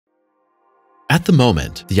At the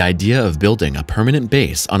moment, the idea of building a permanent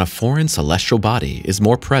base on a foreign celestial body is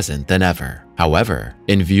more present than ever. However,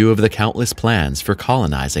 in view of the countless plans for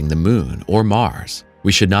colonizing the Moon or Mars,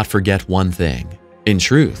 we should not forget one thing. In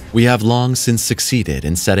truth, we have long since succeeded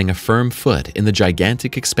in setting a firm foot in the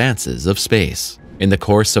gigantic expanses of space. In the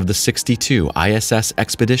course of the 62 ISS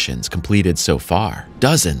expeditions completed so far,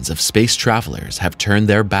 dozens of space travelers have turned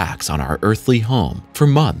their backs on our earthly home for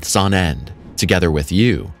months on end. Together with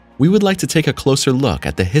you, we would like to take a closer look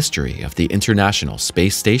at the history of the International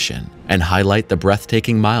Space Station and highlight the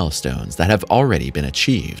breathtaking milestones that have already been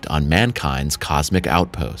achieved on mankind's cosmic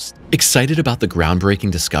outpost. Excited about the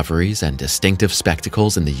groundbreaking discoveries and distinctive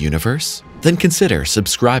spectacles in the universe? Then consider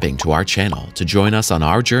subscribing to our channel to join us on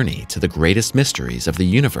our journey to the greatest mysteries of the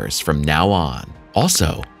universe from now on.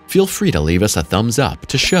 Also, feel free to leave us a thumbs up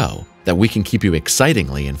to show that we can keep you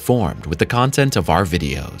excitingly informed with the content of our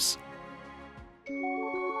videos.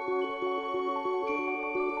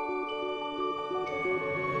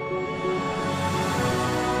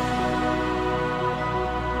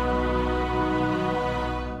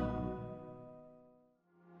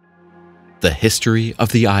 The history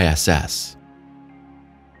of the ISS.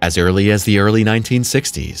 As early as the early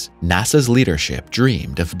 1960s, NASA's leadership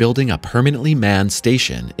dreamed of building a permanently manned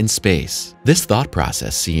station in space. This thought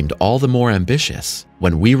process seemed all the more ambitious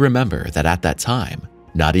when we remember that at that time,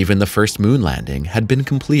 not even the first moon landing had been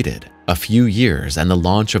completed. A few years and the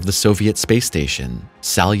launch of the Soviet space station,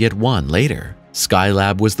 Salyut-1 later,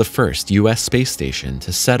 Skylab was the first US space station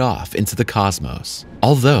to set off into the cosmos.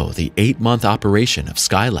 Although the 8-month operation of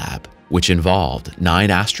Skylab, which involved 9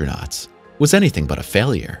 astronauts, was anything but a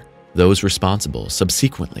failure, those responsible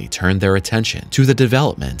subsequently turned their attention to the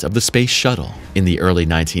development of the space shuttle. In the early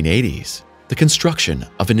 1980s, the construction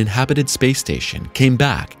of an inhabited space station came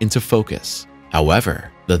back into focus.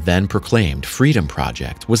 However, the then-proclaimed Freedom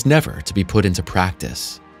Project was never to be put into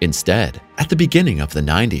practice. Instead, at the beginning of the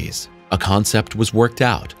 90s, a concept was worked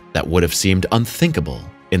out that would have seemed unthinkable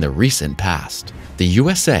in the recent past. The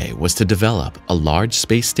USA was to develop a large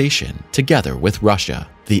space station together with Russia.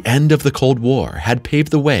 The end of the Cold War had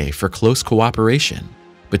paved the way for close cooperation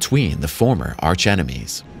between the former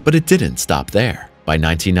archenemies. But it didn't stop there. By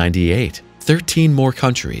 1998, 13 more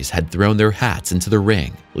countries had thrown their hats into the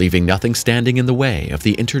ring, leaving nothing standing in the way of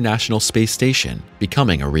the International Space Station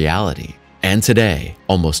becoming a reality. And today,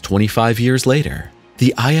 almost 25 years later,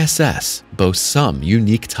 the ISS boasts some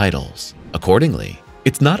unique titles. Accordingly,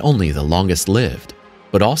 it's not only the longest-lived,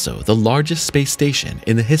 but also the largest space station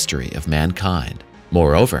in the history of mankind.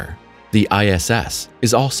 Moreover, the ISS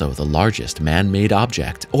is also the largest man-made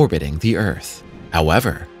object orbiting the Earth.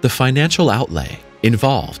 However, the financial outlay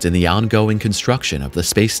involved in the ongoing construction of the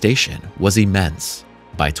space station was immense.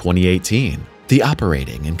 By 2018, the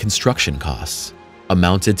operating and construction costs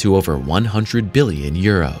amounted to over 100 billion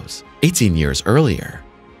euros. 18 years earlier,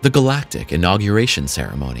 the galactic inauguration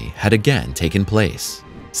ceremony had again taken place.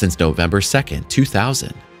 Since November 2,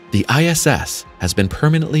 2000, the ISS has been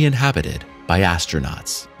permanently inhabited by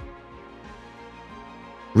astronauts.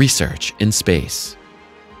 Research in space.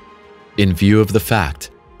 In view of the fact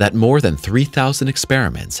that more than 3,000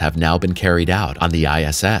 experiments have now been carried out on the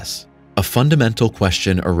ISS, a fundamental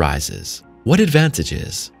question arises. What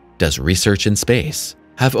advantages does research in space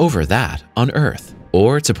have over that on Earth?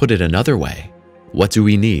 Or to put it another way, what do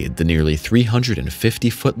we need the nearly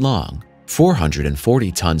 350-foot-long,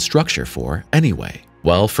 440-ton structure for anyway?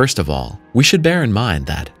 Well, first of all, we should bear in mind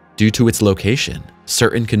that, due to its location,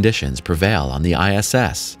 certain conditions prevail on the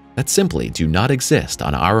ISS that simply do not exist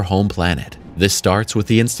on our home planet. This starts with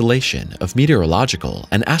the installation of meteorological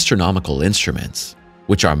and astronomical instruments,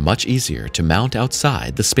 which are much easier to mount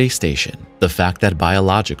outside the space station. The fact that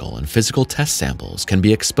biological and physical test samples can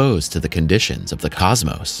be exposed to the conditions of the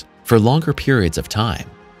cosmos for longer periods of time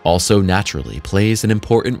also naturally plays an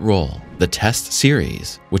important role. The test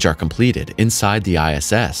series, which are completed inside the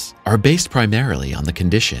ISS, are based primarily on the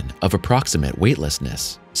condition of approximate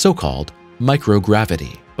weightlessness, so-called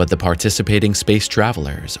microgravity. But the participating space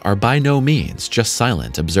travelers are by no means just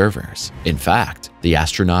silent observers. In fact, the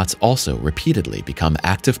astronauts also repeatedly become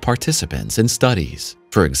active participants in studies.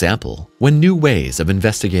 For example, when new ways of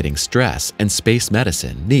investigating stress and space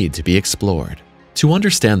medicine need to be explored. To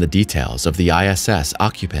understand the details of the ISS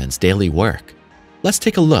occupants' daily work, let's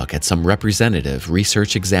take a look at some representative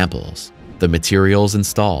research examples. The materials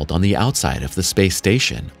installed on the outside of the space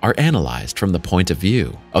station are analyzed from the point of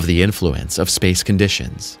view of the influence of space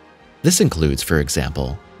conditions. This includes, for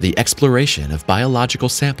example, the exploration of biological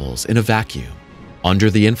samples in a vacuum, under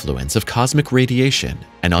the influence of cosmic radiation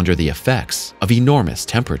and under the effects of enormous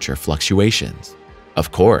temperature fluctuations.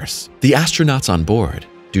 Of course, the astronauts on board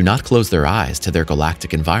do not close their eyes to their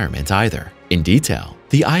galactic environment either. In detail,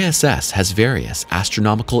 the ISS has various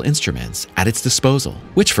astronomical instruments at its disposal,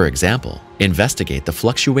 which, for example, investigate the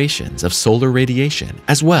fluctuations of solar radiation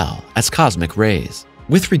as well as cosmic rays.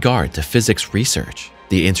 With regard to physics research,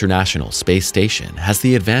 the International Space Station has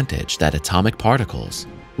the advantage that atomic particles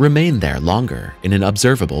remain there longer in an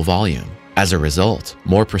observable volume. As a result,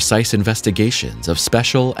 more precise investigations of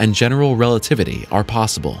special and general relativity are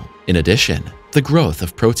possible. In addition, the growth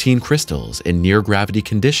of protein crystals in near-gravity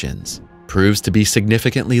conditions proves to be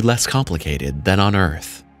significantly less complicated than on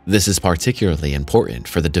Earth. This is particularly important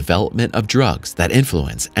for the development of drugs that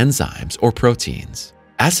influence enzymes or proteins.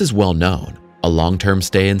 As is well known, a long-term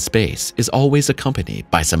stay in space is always accompanied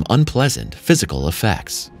by some unpleasant physical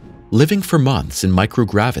effects. Living for months in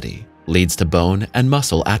microgravity leads to bone and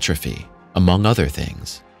muscle atrophy, among other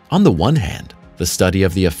things. On the one hand, the study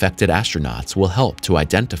of the affected astronauts will help to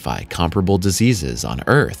identify comparable diseases on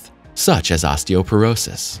Earth, such as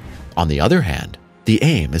osteoporosis. On the other hand, the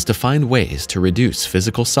aim is to find ways to reduce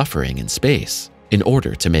physical suffering in space in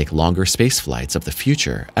order to make longer space flights of the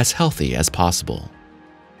future as healthy as possible.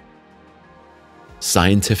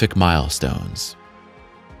 Scientific milestones.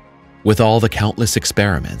 With all the countless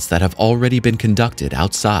experiments that have already been conducted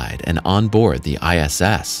outside and on board the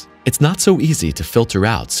ISS, it's not so easy to filter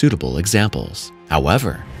out suitable examples.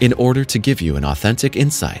 However, in order to give you an authentic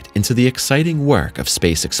insight into the exciting work of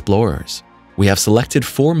space explorers, we have selected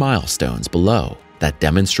 4 milestones below that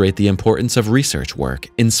demonstrate the importance of research work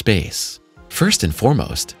in space. First and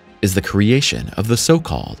foremost is the creation of the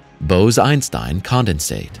so-called Bose-Einstein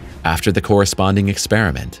condensate. After the corresponding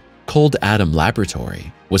experiment, Cold Atom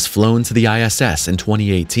Laboratory, was flown to the ISS in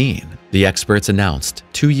 2018, the experts announced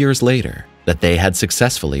 2 years later that they had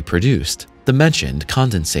successfully produced the mentioned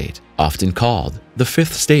condensate, often called the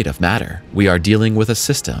fifth state of matter. We are dealing with a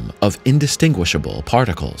system of indistinguishable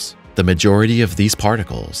particles. The majority of these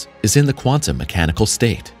particles is in the quantum mechanical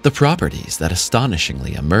state. The properties that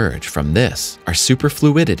astonishingly emerge from this are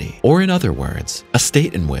superfluidity, or in other words, a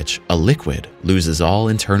state in which a liquid loses all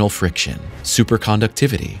internal friction,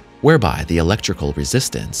 superconductivity, whereby the electrical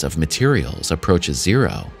resistance of materials approaches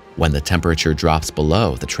zero when the temperature drops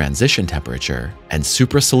below the transition temperature, and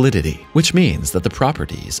suprasolidity, which means that the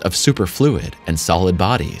properties of superfluid and solid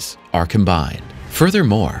bodies are combined.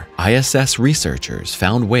 Furthermore, ISS researchers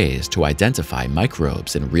found ways to identify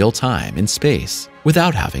microbes in real time in space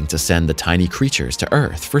without having to send the tiny creatures to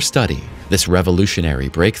Earth for study. This revolutionary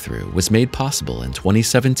breakthrough was made possible in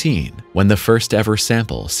 2017 when the first ever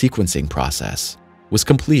sample sequencing process was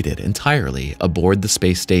completed entirely aboard the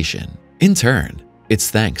space station. In turn, it's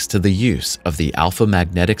thanks to the use of the alpha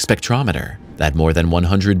magnetic spectrometer that more than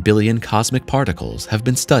 100 billion cosmic particles have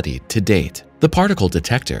been studied to date. The particle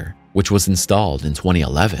detector, which was installed in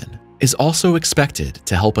 2011, is also expected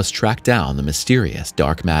to help us track down the mysterious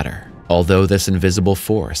dark matter. Although this invisible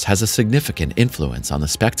force has a significant influence on the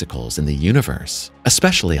spectacles in the universe,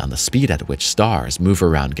 especially on the speed at which stars move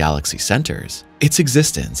around galaxy centers, its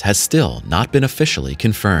existence has still not been officially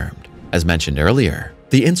confirmed. As mentioned earlier,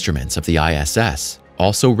 the instruments of the ISS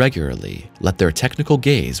also regularly let their technical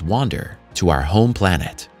gaze wander to our home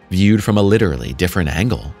planet. Viewed from a literally different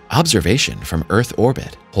angle, observation from Earth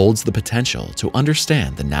orbit holds the potential to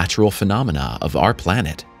understand the natural phenomena of our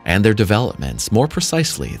planet and their developments more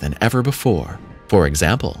precisely than ever before. For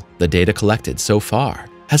example, the data collected so far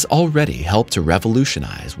has already helped to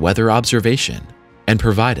revolutionize weather observation and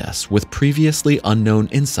provide us with previously unknown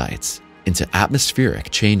insights into atmospheric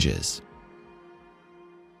changes.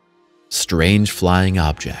 Strange flying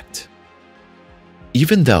object.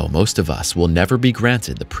 Even though most of us will never be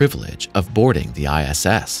granted the privilege of boarding the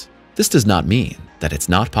ISS, this does not mean that it's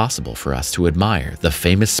not possible for us to admire the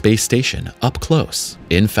famous space station up close.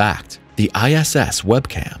 In fact, the ISS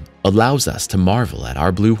webcam allows us to marvel at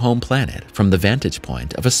our blue home planet from the vantage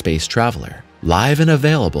point of a space traveler, live and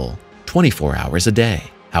available 24 hours a day.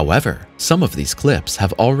 However, some of these clips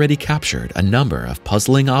have already captured a number of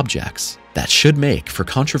puzzling objects that should make for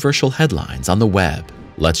controversial headlines on the web.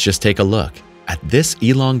 Let's just take a look at this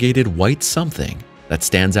elongated white something that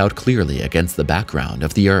stands out clearly against the background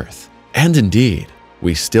of the Earth. And indeed,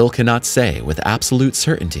 we still cannot say with absolute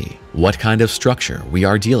certainty what kind of structure we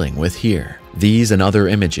are dealing with here. These and other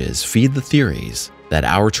images feed the theories that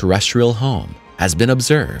our terrestrial home has been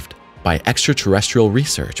observed by extraterrestrial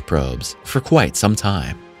research probes for quite some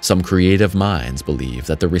time. Some creative minds believe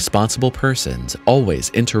that the responsible persons always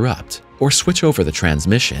interrupt or switch over the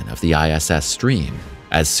transmission of the ISS stream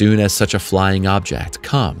as soon as such a flying object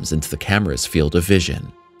comes into the camera's field of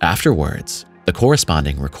vision. Afterwards, the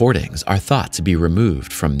corresponding recordings are thought to be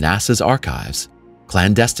removed from NASA's archives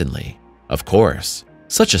clandestinely. Of course,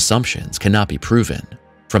 Such assumptions cannot be proven.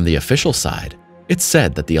 From the official side, it's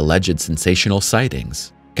said that the alleged sensational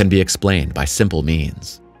sightings can be explained by simple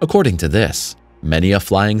means. According to this, many a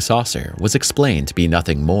flying saucer was explained to be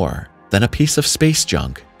nothing more than a piece of space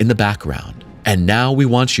junk in the background. And now we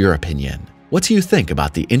want your opinion. What do you think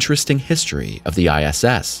about the interesting history of the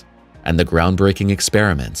ISS and the groundbreaking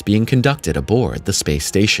experiments being conducted aboard the space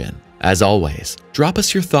station? As always, drop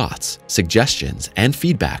us your thoughts, suggestions, and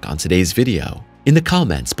feedback on today's video in the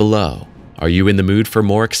comments below. Are you in the mood for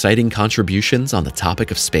more exciting contributions on the topic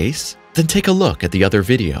of space? Then take a look at the other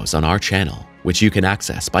videos on our channel, which you can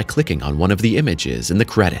access by clicking on one of the images in the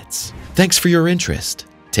credits. Thanks for your interest,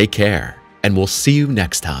 take care, and we'll see you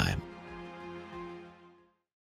next time.